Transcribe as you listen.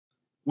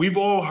we've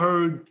all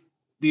heard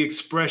the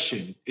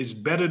expression, it's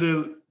better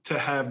to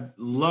have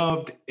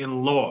loved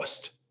and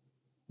lost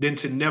than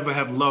to never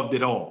have loved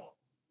at all.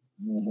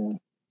 Mm-hmm.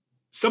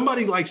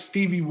 Somebody like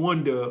Stevie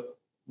Wonder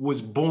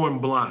was born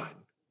blind.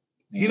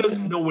 He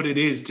doesn't know what it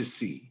is to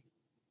see.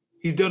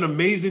 He's done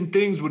amazing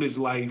things with his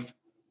life,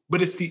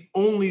 but it's the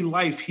only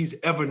life he's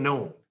ever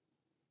known.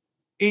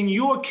 In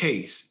your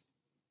case,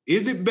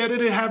 is it better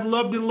to have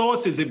loved and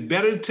lost? Is it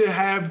better to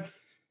have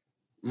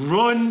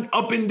run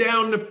up and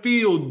down the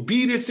field,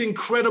 be this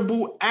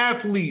incredible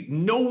athlete,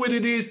 know what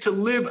it is to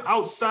live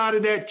outside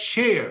of that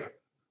chair?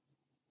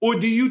 Or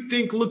do you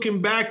think,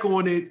 looking back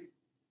on it,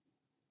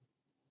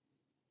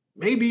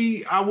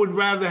 maybe I would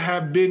rather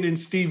have been in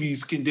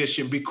Stevie's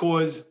condition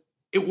because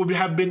it would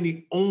have been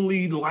the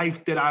only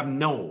life that I've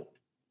known?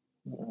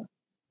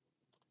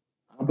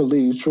 I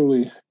believe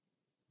truly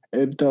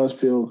it does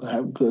feel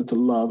good to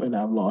love and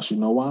have lost. You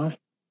know why?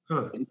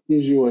 It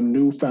gives you a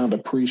newfound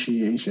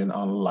appreciation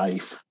on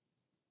life.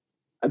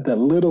 The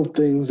little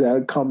things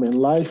that come in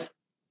life,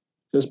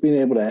 just being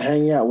able to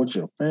hang out with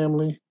your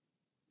family,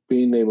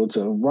 being able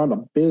to run a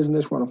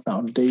business, run a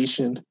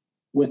foundation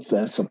with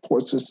that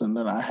support system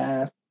that I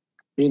have,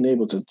 being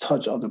able to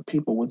touch other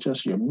people with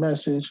just your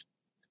message,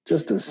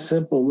 just the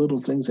simple little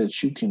things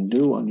that you can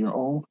do on your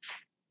own.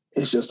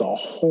 It's just a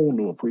whole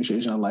new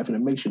appreciation on life. And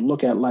it makes you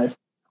look at life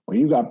when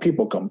you got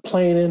people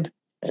complaining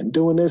and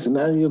doing this. And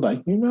now you're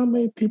like, you know how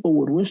many people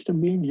would wish to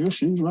be in your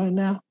shoes right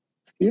now?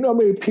 You know how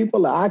many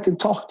people that I could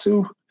talk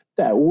to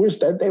that wish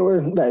that they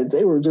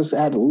were just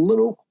had a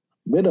little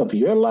bit of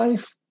your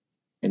life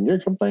and you're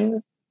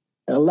complaining?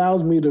 It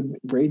allows me to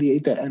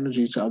radiate that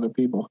energy to other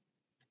people.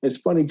 It's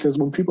funny because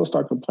when people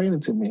start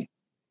complaining to me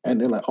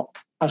and they're like, oh,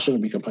 I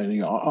shouldn't be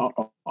complaining. I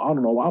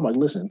don't know why. I'm like,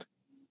 listen,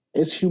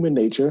 it's human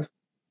nature.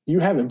 You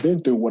haven't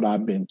been through what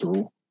I've been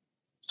through.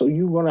 So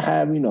you're going to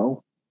have,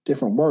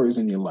 different worries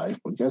in your life.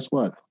 But guess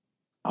what?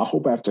 I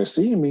hope after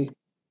seeing me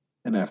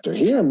and after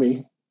hearing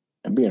me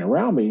and being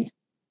around me,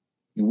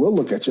 you will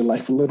look at your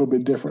life a little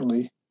bit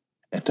differently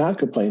and not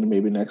complain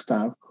maybe next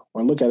time,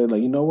 or look at it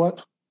like, you know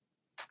what?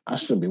 I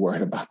shouldn't be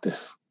worried about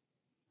this.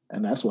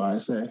 And that's why I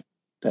say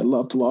that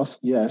love to loss,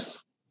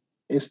 yes,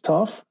 it's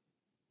tough.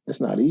 It's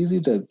not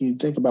easy to you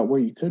think about where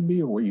you could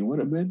be or where you would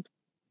have been.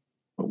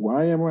 But where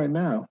I am right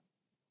now,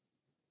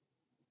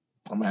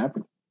 I'm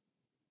happy.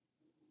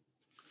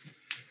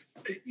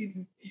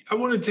 I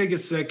want to take a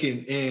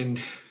second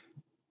and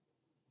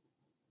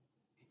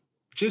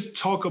just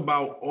talk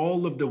about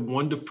all of the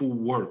wonderful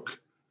work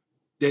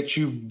that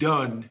you've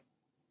done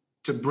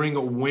to bring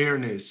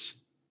awareness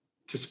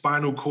to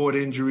spinal cord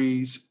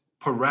injuries,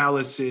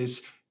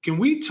 paralysis. Can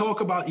we talk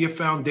about your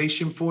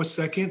foundation for a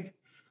second?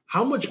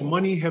 How much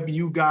money have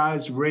you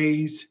guys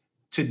raised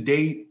to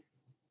date?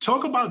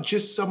 Talk about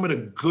just some of the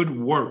good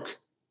work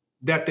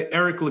that the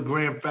Eric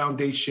LeGrand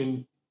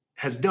Foundation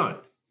has done.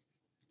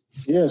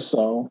 Yeah,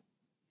 so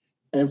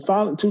in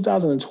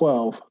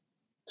 2012,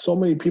 so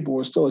many people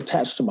were still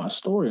attached to my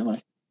story. And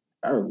like,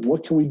 Eric,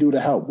 what can we do to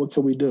help? What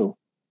can we do?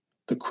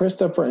 The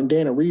Christopher and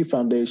Dana Reeves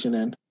Foundation,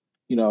 and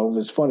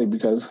it's funny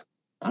because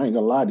I ain't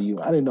gonna lie to you,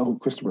 I didn't know who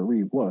Christopher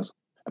Reeves was.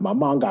 And my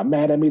mom got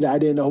mad at me that I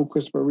didn't know who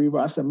Christopher Reeves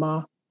was. I said,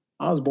 Ma,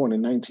 I was born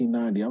in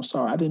 1990. I'm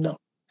sorry, I didn't know.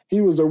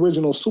 He was the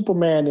original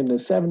Superman in the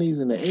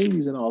 70s and the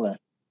 80s and all that.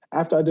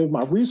 After I did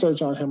my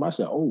research on him, I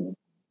said, oh,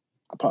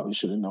 I probably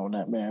should have known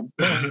that, man.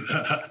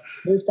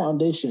 His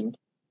foundation,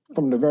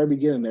 from the very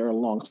beginning, they were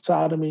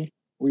alongside of me,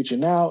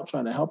 reaching out,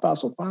 trying to help out.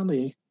 So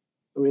finally,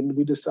 when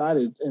we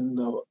decided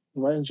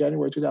right in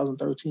January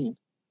 2013,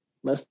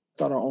 let's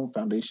start our own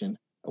foundation.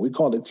 And we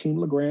called it Team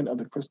LeGrand of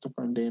the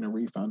Christopher and Dana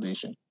Reeves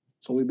Foundation.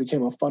 So we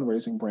became a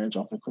fundraising branch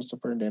of the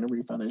Christopher and Dana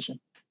Reeves Foundation.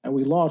 And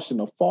we launched in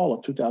the fall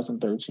of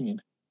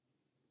 2013.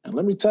 And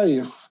let me tell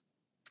you,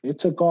 it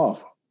took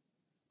off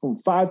from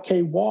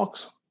 5K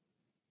walks,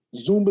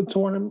 Zumba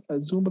tournament,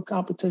 Zumba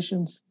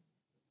competitions,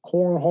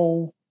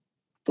 cornhole,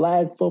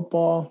 flag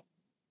football,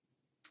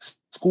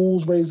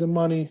 schools raising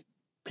money.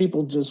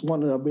 People just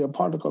wanted to be a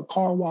part of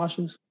car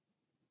washes.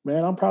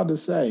 Man, I'm proud to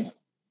say,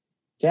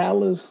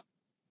 galas,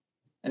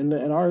 and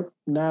our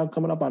now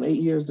coming up on 8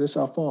 years this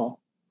fall,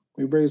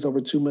 we've raised over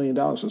 $2 million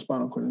for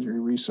spinal cord injury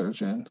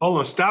research. And hold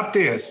on, stop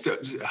there.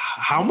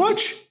 How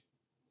much?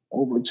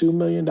 Over $2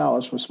 million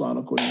for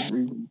spinal cord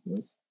injury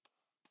research.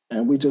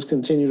 And we just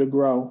continue to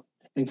grow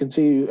and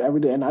continue every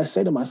day. And I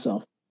say to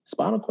myself,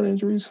 spinal cord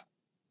injuries,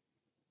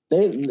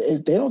 they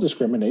don't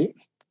discriminate.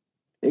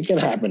 It can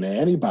happen to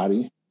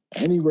anybody,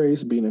 any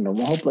race, being in the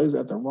wrong place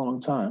at the wrong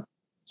time.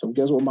 So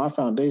guess what? My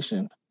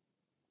foundation,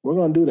 we're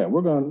going to do that.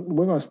 We're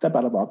going to step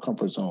out of our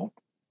comfort zone.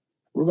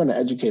 We're going to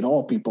educate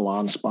all people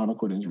on spinal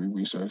cord injury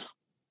research,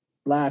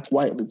 Black,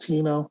 white,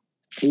 Latino,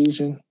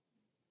 Asian,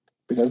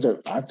 because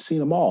I've seen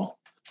them all.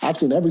 I've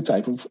seen every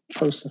type of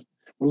person,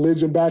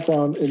 religion,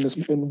 background in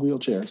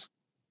wheelchairs.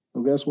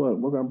 So guess what?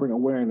 We're going to bring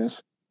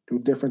awareness to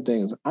different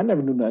things. I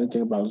never knew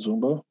anything about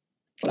Zumba,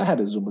 but I had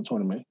a Zumba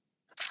tournament.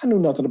 I knew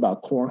nothing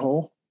about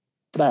cornhole,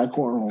 but I had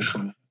cornhole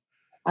tournament.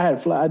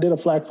 I did a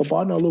flag football.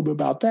 I know a little bit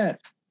about that.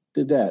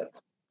 Did that.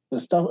 The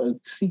stuff,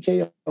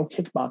 CKO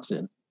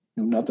kickboxing,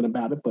 knew nothing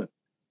about it, but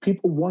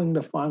people wanting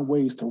to find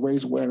ways to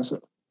raise awareness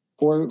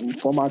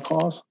for my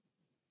cause,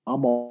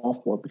 I'm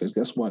all for it, because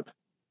guess what?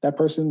 That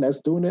person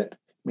that's doing it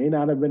may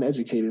not have been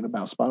educated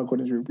about spinal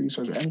cord injury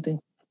research or anything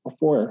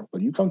before,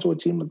 but you come to a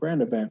Team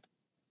LeGrand event,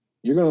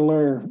 you're going to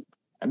learn,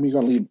 you're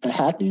going to leave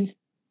happy,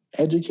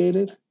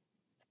 educated,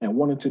 and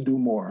wanting to do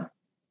more.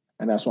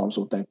 And that's why I'm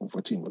so thankful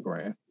for Team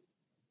LeGrand.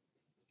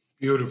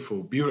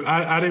 Beautiful, beautiful.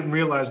 I didn't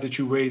realize that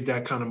you raised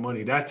that kind of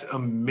money. That's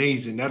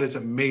amazing. That is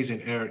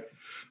amazing, Eric.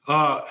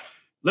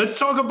 Let's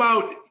talk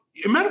about,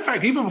 as a matter of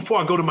fact, even before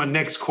I go to my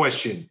next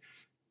question,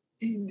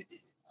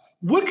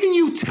 what can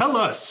you tell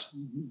us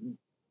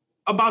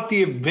about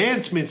the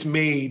advancements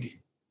made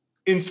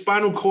in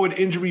spinal cord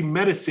injury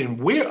medicine?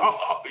 Where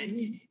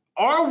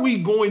are we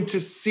going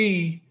to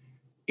see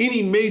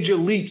any major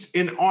leaps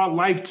in our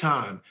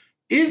lifetime?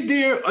 Is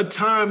there a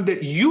time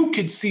that you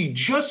could see,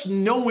 just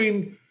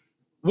knowing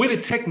where the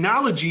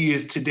technology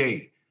is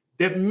today,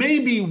 that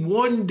maybe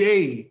one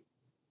day,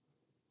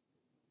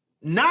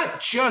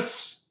 not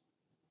just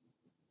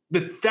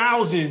the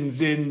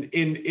thousands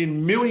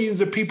and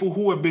millions of people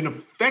who have been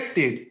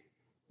affected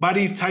by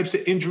these types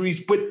of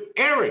injuries, but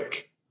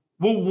Eric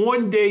will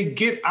one day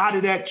get out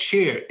of that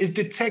chair? Is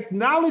the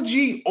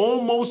technology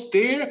almost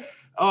there?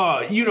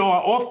 I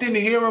often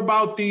hear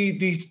about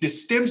the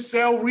stem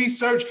cell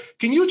research.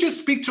 Can you just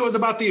speak to us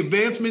about the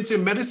advancements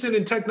in medicine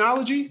and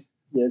technology?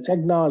 Yeah,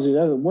 technology,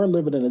 we're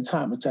living in a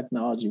time of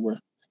technology where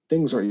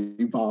things are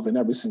evolving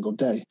every single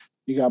day.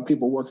 You got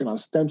people working on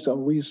stem cell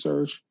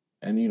research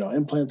and,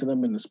 implanting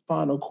them in the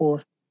spinal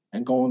cord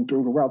and going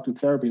through the route through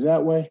therapy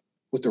that way.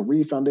 With the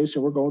Reeves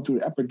Foundation, we're going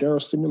through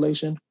epidural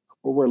stimulation,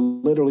 where we're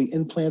literally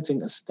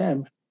implanting a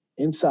stem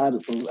inside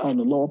on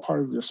the lower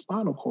part of your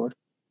spinal cord.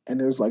 And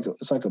it's like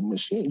a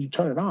machine. You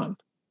turn it on,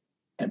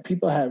 and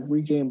people have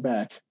regained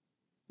back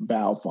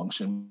bowel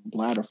function,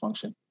 bladder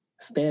function,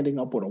 standing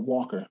up with a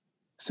walker,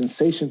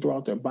 sensation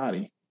throughout their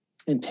body,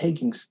 and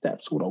taking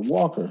steps with a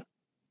walker,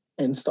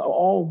 and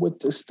all with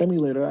the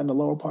stimulator on the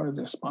lower part of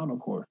their spinal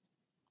cord.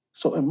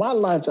 So in my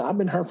lifetime, I've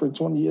been hurt for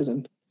 20 years,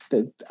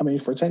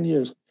 for 10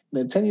 years. And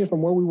then 10 years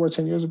from where we were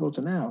 10 years ago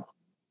to now,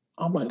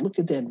 I'm like, look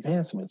at the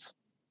advancements.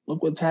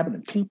 Look what's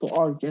happening. People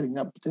are getting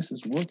up. This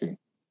is working.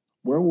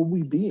 Where will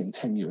we be in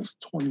 10 years,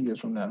 20 years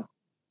from now?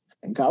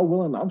 And God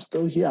willing, I'm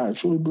still here. I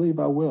truly believe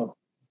I will.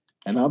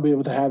 And I'll be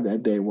able to have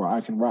that day where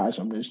I can rise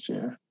from this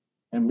chair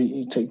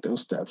and take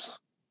those steps,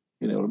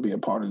 to be a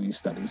part of these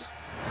studies.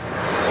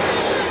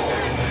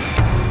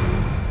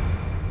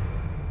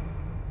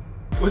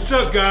 What's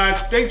up,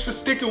 guys? Thanks for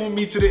sticking with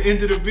me to the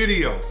end of the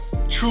video.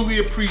 Truly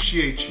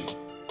appreciate you.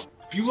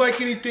 If you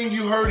like anything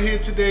you heard here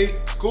today,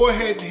 go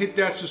ahead and hit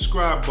that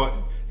subscribe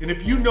button. And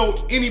if you know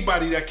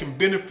anybody that can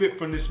benefit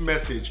from this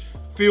message,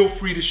 feel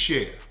free to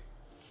share.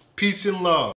 Peace and love.